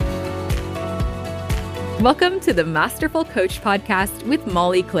Welcome to the Masterful Coach Podcast with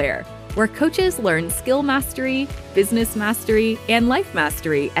Molly Claire, where coaches learn skill mastery, business mastery, and life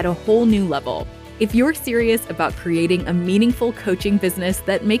mastery at a whole new level. If you're serious about creating a meaningful coaching business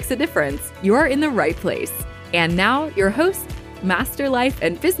that makes a difference, you're in the right place. And now, your host, Master Life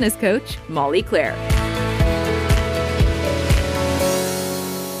and Business Coach, Molly Claire.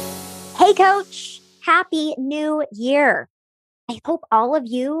 Hey, Coach. Happy New Year. I hope all of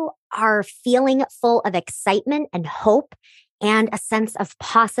you are feeling full of excitement and hope and a sense of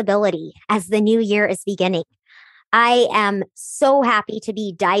possibility as the new year is beginning. I am so happy to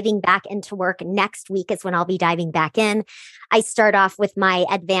be diving back into work. Next week is when I'll be diving back in. I start off with my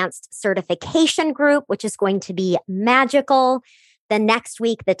advanced certification group, which is going to be magical. The next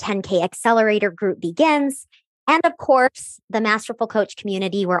week, the 10K Accelerator group begins. And of course, the Masterful Coach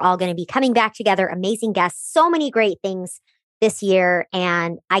community, we're all going to be coming back together. Amazing guests, so many great things this year,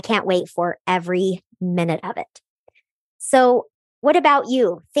 and I can't wait for every minute of it. So what about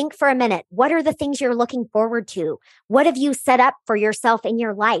you? Think for a minute. What are the things you're looking forward to? What have you set up for yourself in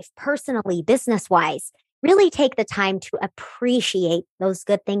your life, personally, business-wise? Really take the time to appreciate those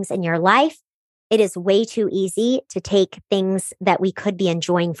good things in your life. It is way too easy to take things that we could be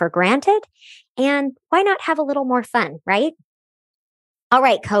enjoying for granted. And why not have a little more fun, right? All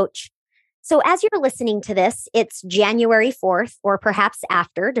right, Coach. So as you're listening to this, it's January 4th, or perhaps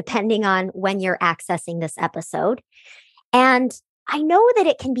after, depending on when you're accessing this episode. And I know that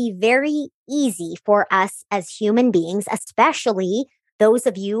it can be very easy for us as human beings, especially those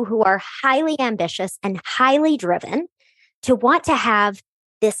of you who are highly ambitious and highly driven, to want to have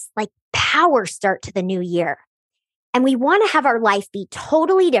this power start to the new year. And we want to have our life be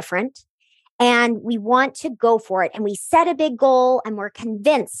totally different. And we want to go for it. And we set a big goal and we're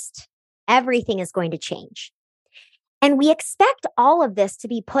convinced everything is going to change. And we expect all of this to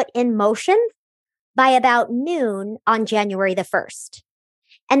be put in motion by about noon on January the 1st.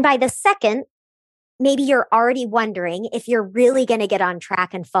 And by the 2nd, maybe you're already wondering if you're really going to get on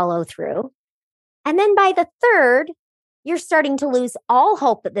track and follow through. And then by the 3rd, you're starting to lose all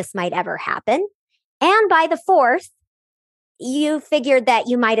hope that this might ever happen. And by the 4th, you figured that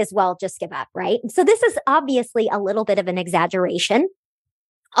you might as well just give up, right? So this is obviously a little bit of an exaggeration,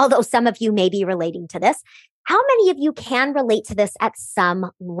 although some of you may be relating to this. How many of you can relate to this at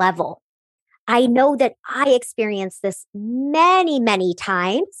some level? I know that I experienced this many, many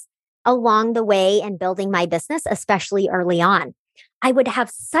times along the way in building my business, especially early on. I would have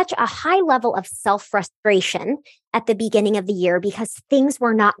such a high level of self-frustration at the beginning of the year because things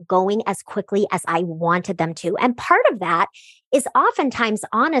were not going as quickly as I wanted them to. And part of that is oftentimes,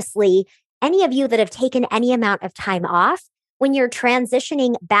 honestly, any of you that have taken any amount of time off, when you're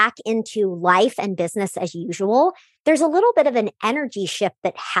transitioning back into life and business as usual, there's a little bit of an energy shift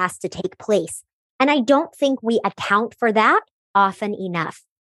that has to take place. And I don't think we account for that often enough.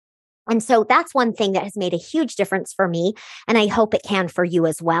 And so that's one thing that has made a huge difference for me, and I hope it can for you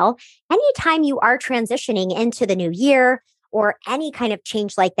as well. Anytime you are transitioning into the new year or any kind of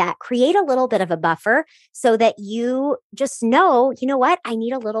change like that, create a little bit of a buffer so that you just know, you know what, I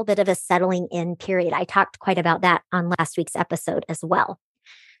need a little bit of a settling in period. I talked quite about that on last week's episode as well.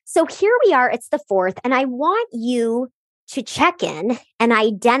 So here we are, it's the 4th, and I want you to check in and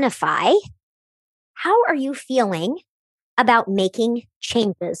identify, how are you feeling about making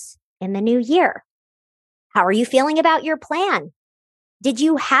changes in the new year? How are you feeling about your plan? Did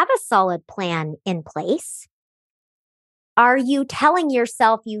you have a solid plan in place? Are you telling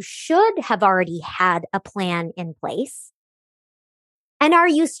yourself you should have already had a plan in place? And are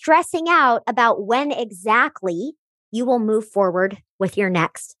you stressing out about when exactly you will move forward with your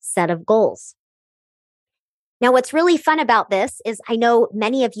next set of goals? Now, what's really fun about this is I know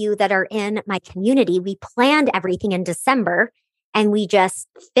many of you that are in my community, we planned everything in December and we just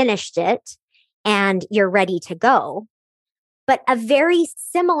finished it and you're ready to go. But a very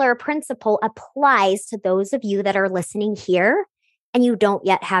similar principle applies to those of you that are listening here and you don't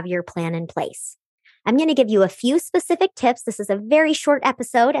yet have your plan in place. I'm going to give you a few specific tips. This is a very short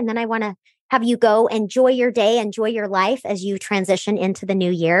episode, and then I want to have you go enjoy your day, enjoy your life as you transition into the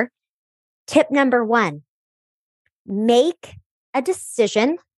new year. Tip number 1, make a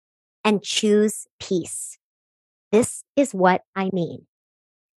decision and choose peace. This is what I mean.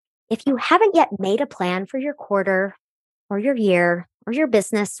 If you haven't yet made a plan for your quarter or your year or your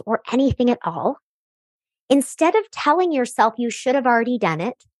business or anything at all, instead of telling yourself you should have already done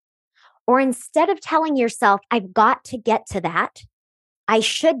it, or instead of telling yourself, I've got to get to that, I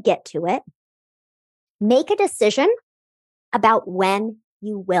should get to it, make a decision about when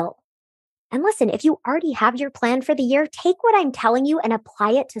you will. And listen, if you already have your plan for the year, take what I'm telling you and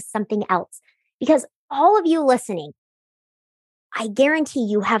apply it to something else. Because all of you listening, I guarantee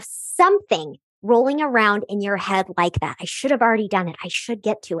you have something rolling around in your head like that. I should have already done it. I should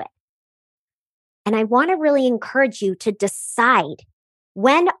get to it. And I want to really encourage you to decide,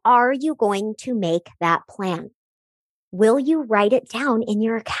 when are you going to make that plan? Will you write it down in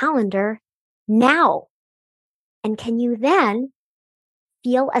your calendar now? And can you then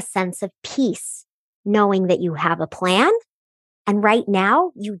feel a sense of peace knowing that you have a plan? And right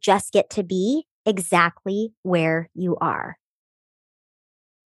now, you just get to be exactly where you are.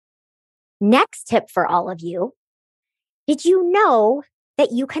 Next tip for all of you. Did you know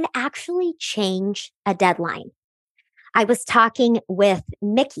that you can actually change a deadline? I was talking with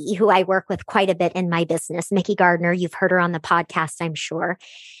Mickey, who I work with quite a bit in my business, Mickey Gardner. You've heard her on the podcast, I'm sure.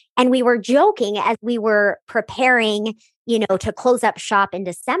 And we were joking as we were preparing, to close up shop in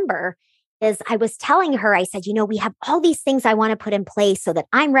December, is I was telling her, I said, we have all these things I want to put in place so that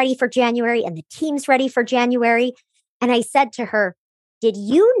I'm ready for January and the team's ready for January. And I said to her, did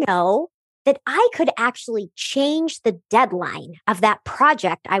you know that I could actually change the deadline of that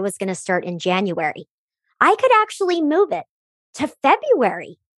project I was going to start in January? I could actually move it to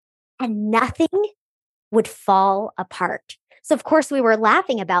February and nothing would fall apart. So of course we were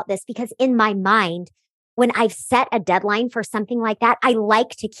laughing about this because in my mind, when I've set a deadline for something like that, I like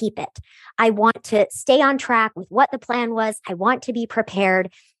to keep it. I want to stay on track with what the plan was. I want to be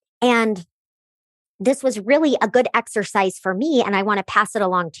prepared. And this was really a good exercise for me. And I want to pass it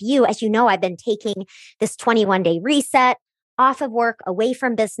along to you. As you know, I've been taking this 21-day reset off of work, away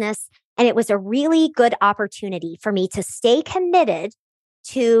from business. And it was a really good opportunity for me to stay committed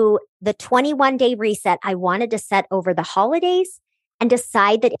to the 21-day reset I wanted to set over the holidays and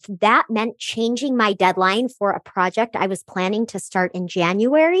decide that if that meant changing my deadline for a project I was planning to start in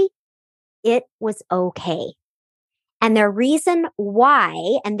January, it was okay. And the reason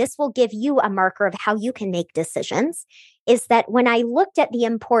why, and this will give you a marker of how you can make decisions, is that when I looked at the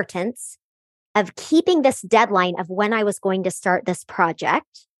importance of keeping this deadline of when I was going to start this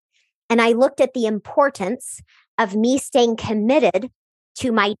project, and I looked at the importance of me staying committed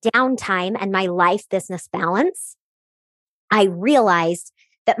to my downtime and my life business balance, I realized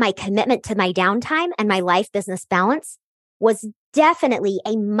that my commitment to my downtime and my life business balance was definitely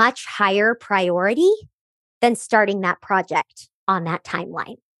a much higher priority than starting that project on that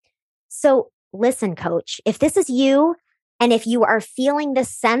timeline. So listen, coach, if this is you, and if you are feeling this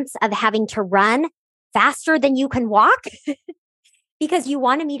sense of having to run faster than you can walk because you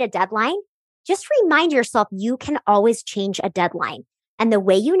want to meet a deadline, just remind yourself you can always change a deadline. And the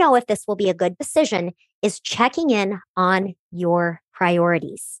way you know if this will be a good decision is checking in on your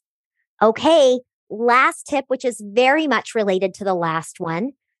priorities. Okay, last tip, which is very much related to the last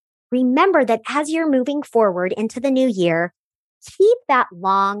one. Remember that as you're moving forward into the new year, keep that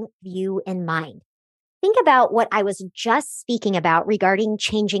long view in mind. Think about what I was just speaking about regarding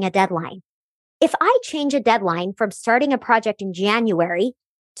changing a deadline. If I change a deadline from starting a project in January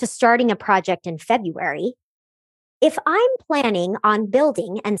to starting a project in February, if I'm planning on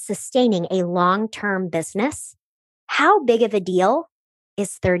building and sustaining a long-term business, how big of a deal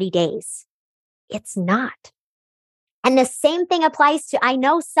is 30 days? It's not. And the same thing applies to, I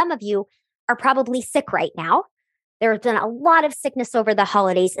know some of you are probably sick right now. There's been a lot of sickness over the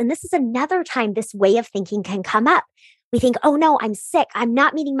holidays, and this is another time this way of thinking can come up. We think, oh no, I'm sick. I'm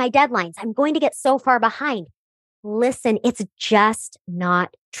not meeting my deadlines. I'm going to get so far behind. Listen, it's just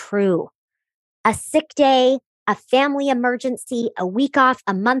not true. A sick day, a family emergency, a week off,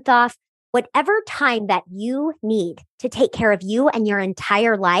 a month off, whatever time that you need to take care of you and your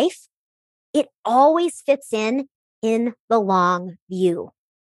entire life, it always fits in the long view.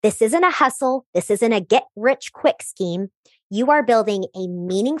 This isn't a hustle. This isn't a get rich quick scheme. You are building a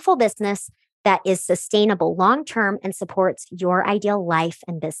meaningful business that is sustainable long-term and supports your ideal life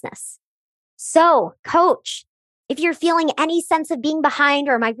and business. So, coach, if you're feeling any sense of being behind,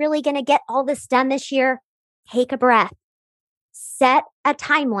 or am I really going to get all this done this year? Take a breath. Set a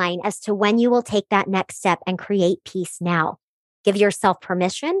timeline as to when you will take that next step and create peace now. Give yourself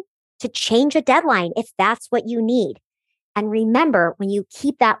permission to change a deadline if that's what you need. And remember, when you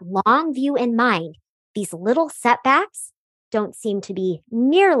keep that long view in mind, these little setbacks don't seem to be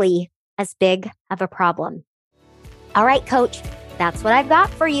nearly as big of a problem. All right, coach, that's what I've got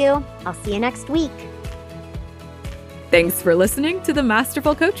for you. I'll see you next week. Thanks for listening to the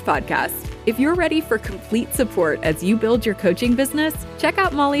Masterful Coach Podcast. If you're ready for complete support as you build your coaching business, check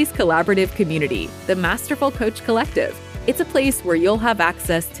out Molly's collaborative community, the Masterful Coach Collective. It's a place where you'll have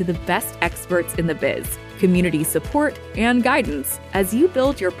access to the best experts in the biz, community support, and guidance as you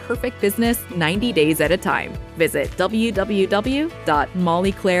build your perfect business 90 days at a time. Visit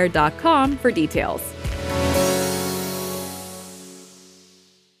www.mollyclaire.com for details.